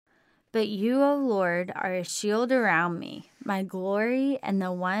But you, O Lord, are a shield around me, my glory, and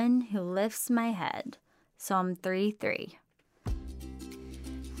the one who lifts my head. Psalm 3:3.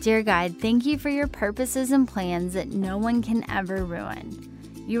 Dear God, thank you for your purposes and plans that no one can ever ruin.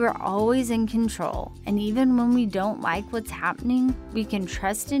 You are always in control, and even when we don't like what's happening, we can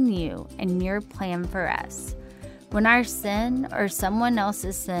trust in you and your plan for us. When our sin or someone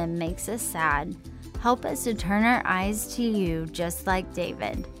else's sin makes us sad, help us to turn our eyes to you just like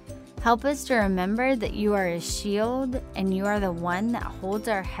David. Help us to remember that you are a shield and you are the one that holds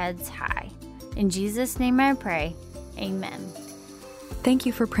our heads high. In Jesus' name I pray, amen. Thank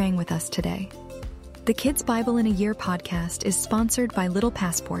you for praying with us today. The Kids Bible in a Year podcast is sponsored by Little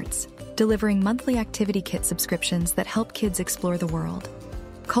Passports, delivering monthly activity kit subscriptions that help kids explore the world,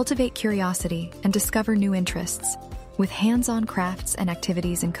 cultivate curiosity, and discover new interests, with hands-on crafts and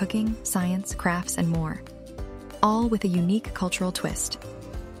activities in cooking, science, crafts, and more, all with a unique cultural twist.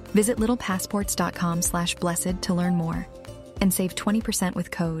 Visit littlepassports.com/blessed to learn more and save 20% with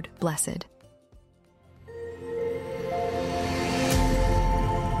code BLESSED.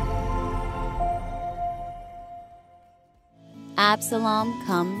 Absalom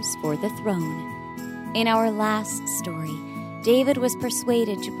comes for the throne. In our last story, David was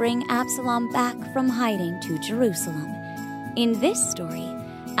persuaded to bring Absalom back from hiding to Jerusalem. In this story,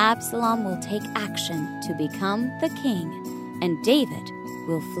 Absalom will take action to become the king, and David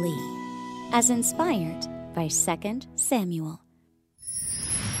will flee, as inspired by 2 Samuel.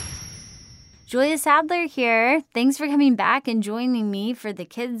 Julia Sadler here. Thanks for coming back and joining me for the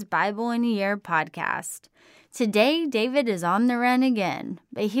Kids Bible in a Year podcast. Today, David is on the run again,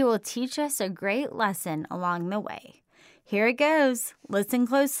 but he will teach us a great lesson along the way. Here it goes. Listen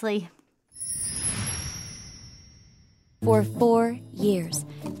closely. For 4 years,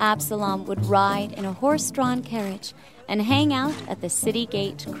 Absalom would ride in a horse-drawn carriage and hang out at the city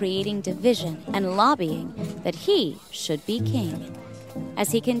gate, creating division and lobbying that he should be king.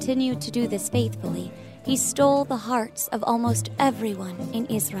 As he continued to do this faithfully, he stole the hearts of almost everyone in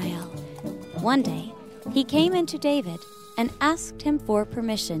Israel. One day, he came into David and asked him for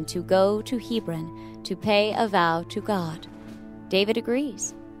permission to go to Hebron to pay a vow to God. David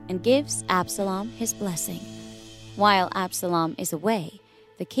agrees and gives Absalom his blessing. While Absalom is away,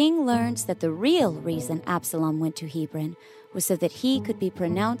 the king learns that the real reason Absalom went to Hebron was so that he could be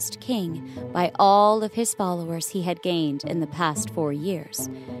pronounced king by all of his followers he had gained in the past 4 years.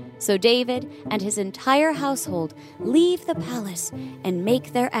 So David and his entire household leave the palace and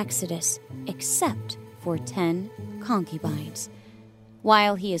make their exodus, except for 10 concubines.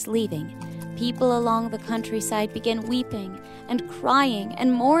 While he is leaving, people along the countryside begin weeping and crying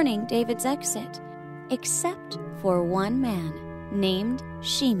and mourning David's exit, except for one man named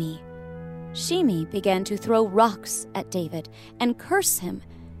Shimei. Shimei began to throw rocks at David and curse him.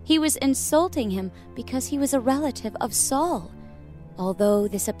 He was insulting him because he was a relative of Saul. Although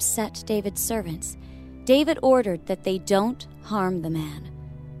this upset David's servants, David ordered that they don't harm the man.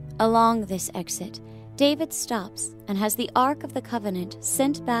 Along this exit, David stops and has the Ark of the Covenant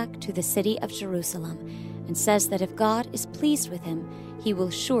sent back to the city of Jerusalem and says that if God is pleased with him, he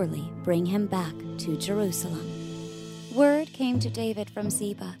will surely bring him back to Jerusalem. Word came to David from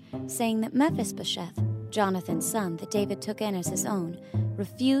Ziba, saying that Mephibosheth, Jonathan's son that David took in as his own,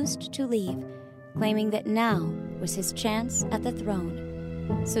 refused to leave, claiming that now was his chance at the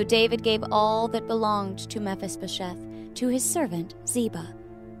throne. So David gave all that belonged to Mephibosheth to his servant Ziba.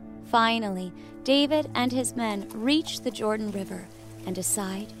 Finally, David and his men reach the Jordan River and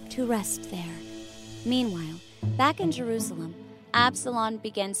decide to rest there. Meanwhile, back in Jerusalem, Absalom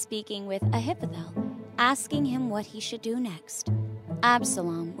began speaking with Ahithophel, asking him what he should do next.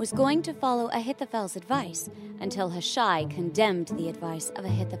 Absalom was going to follow Ahithophel's advice until Hushai condemned the advice of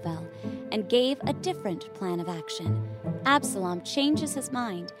Ahithophel and gave a different plan of action. Absalom changes his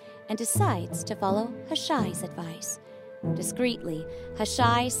mind and decides to follow Hushai's advice. Discreetly,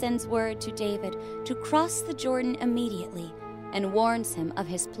 Hushai sends word to David to cross the Jordan immediately and warns him of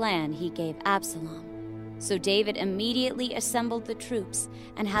his plan he gave Absalom. So David immediately assembled the troops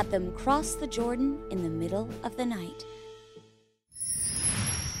and had them cross the Jordan in the middle of the night.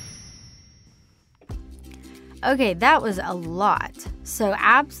 Okay, that was a lot. So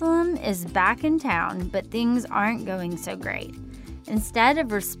Absalom is back in town, but things aren't going so great. Instead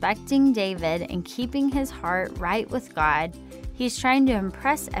of respecting David and keeping his heart right with God, he's trying to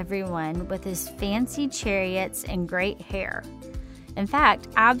impress everyone with his fancy chariots and great hair. In fact,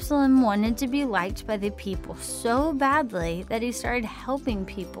 Absalom wanted to be liked by the people so badly that he started helping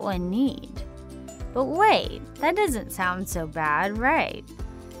people in need. But wait, that doesn't sound so bad, right?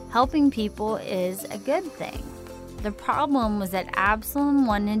 Helping people is a good thing. The problem was that Absalom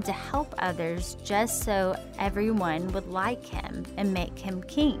wanted to help others just so everyone would like him and make him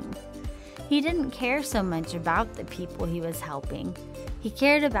king. He didn't care so much about the people he was helping. He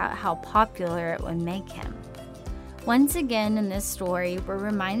cared about how popular it would make him. Once again in this story, we're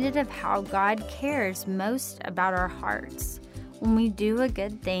reminded of how God cares most about our hearts. When we do a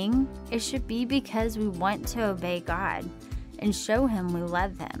good thing, it should be because we want to obey God and show Him we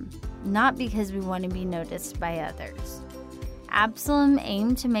love Him, not because we want to be noticed by others. Absalom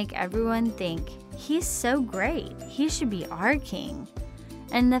aimed to make everyone think, he's so great, he should be our king.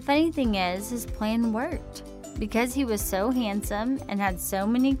 And the funny thing is, his plan worked. Because he was so handsome and had so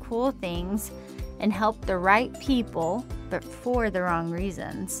many cool things and helped the right people, but for the wrong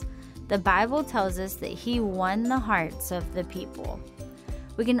reasons, the Bible tells us that he won the hearts of the people.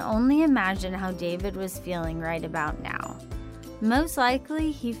 We can only imagine how David was feeling right about now. Most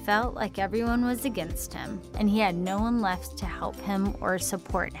likely, he felt like everyone was against him, and he had no one left to help him or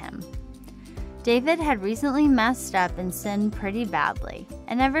support him. David had recently messed up and sinned pretty badly,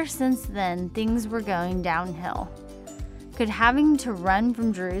 and ever since then, things were going downhill. Could having to run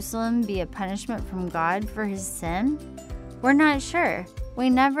from Jerusalem be a punishment from God for his sin? We're not sure. We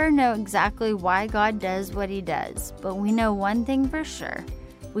never know exactly why God does what He does, but we know one thing for sure.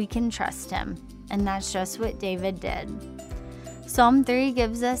 We can trust Him, and that's just what David did. Psalm 3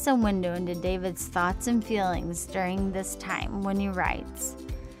 gives us a window into David's thoughts and feelings during this time when he writes,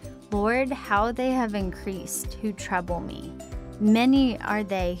 "Lord, how they have increased who trouble me. Many are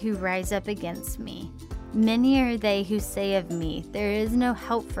they who rise up against me. Many are they who say of me, there is no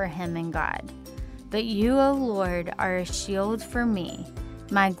help for him in God. But you, O Lord, are a shield for me,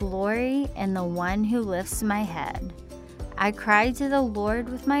 my glory and the one who lifts my head. I cried to the Lord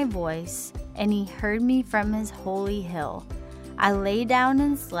with my voice, and He heard me from His holy hill. I lay down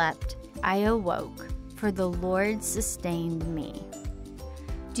and slept, I awoke, for the Lord sustained me."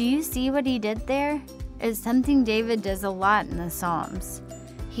 Do you see what he did there? It's something David does a lot in the Psalms.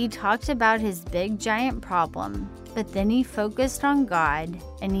 He talked about his big giant problem, but then he focused on God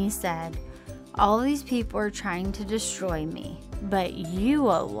and he said, "All these people are trying to destroy me, but you,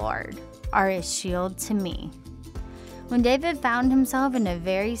 O Lord, are a shield to me." When David found himself in a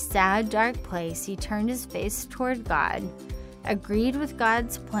very sad, dark place, he turned his face toward God, agreed with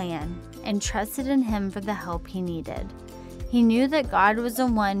God's plan, and trusted in Him for the help he needed. He knew that God was the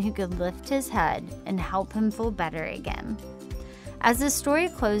one who could lift his head and help him feel better again. As the story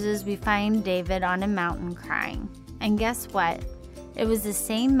closes, we find David on a mountain crying. And guess what? It was the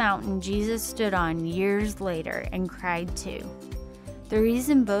same mountain Jesus stood on years later and cried too. The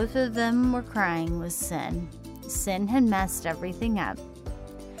reason both of them were crying was sin. Sin had messed everything up.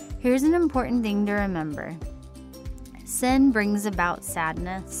 Here's an important thing to remember. Sin brings about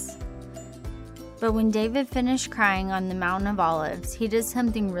sadness. But when David finished crying on the Mountain of Olives, he did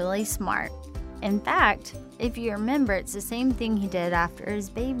something really smart. In fact, if you remember, it's the same thing he did after his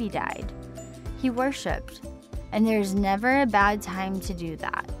baby died. He worshiped, and there's never a bad time to do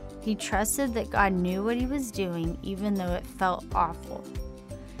that. He trusted that God knew what He was doing, even though it felt awful.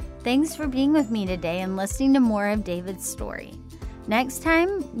 Thanks for being with me today and listening to more of David's story. Next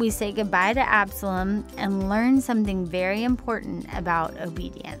time, we say goodbye to Absalom and learn something very important about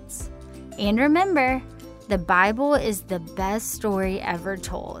obedience. And remember, the Bible is the best story ever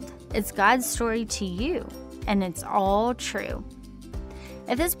told. It's God's story to you, and it's all true.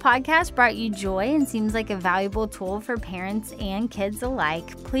 If this podcast brought you joy and seems like a valuable tool for parents and kids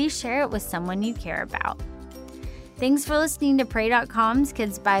alike, please share it with someone you care about. Thanks for listening to Pray.com's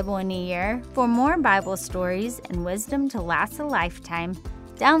Kids Bible in a Year. For more Bible stories and wisdom to last a lifetime,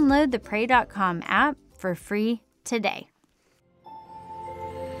 download the Pray.com app for free today.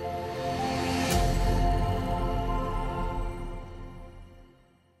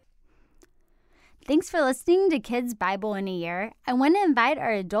 Thanks for listening to Kids Bible in a Year. I want to invite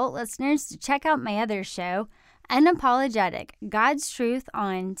our adult listeners to check out my other show, Unapologetic, God's Truth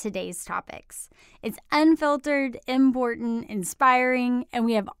on Today's Topics. It's unfiltered, important, inspiring, and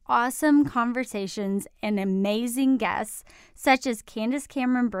we have awesome conversations and amazing guests such as Candace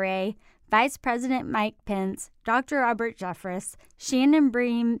Cameron Bray, Vice President Mike Pence, Dr. Robert Jeffress, Shannon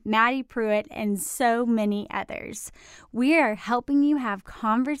Bream, Maddie Pruitt, and so many others. We are helping you have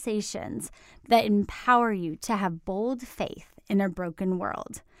conversations that empower you to have bold faith in a broken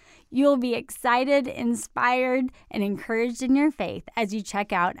world. You'll be excited, inspired, and encouraged in your faith as you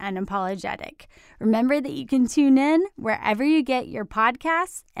check out Unapologetic. Remember that you can tune in wherever you get your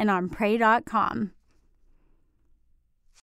podcasts and on Pray.com.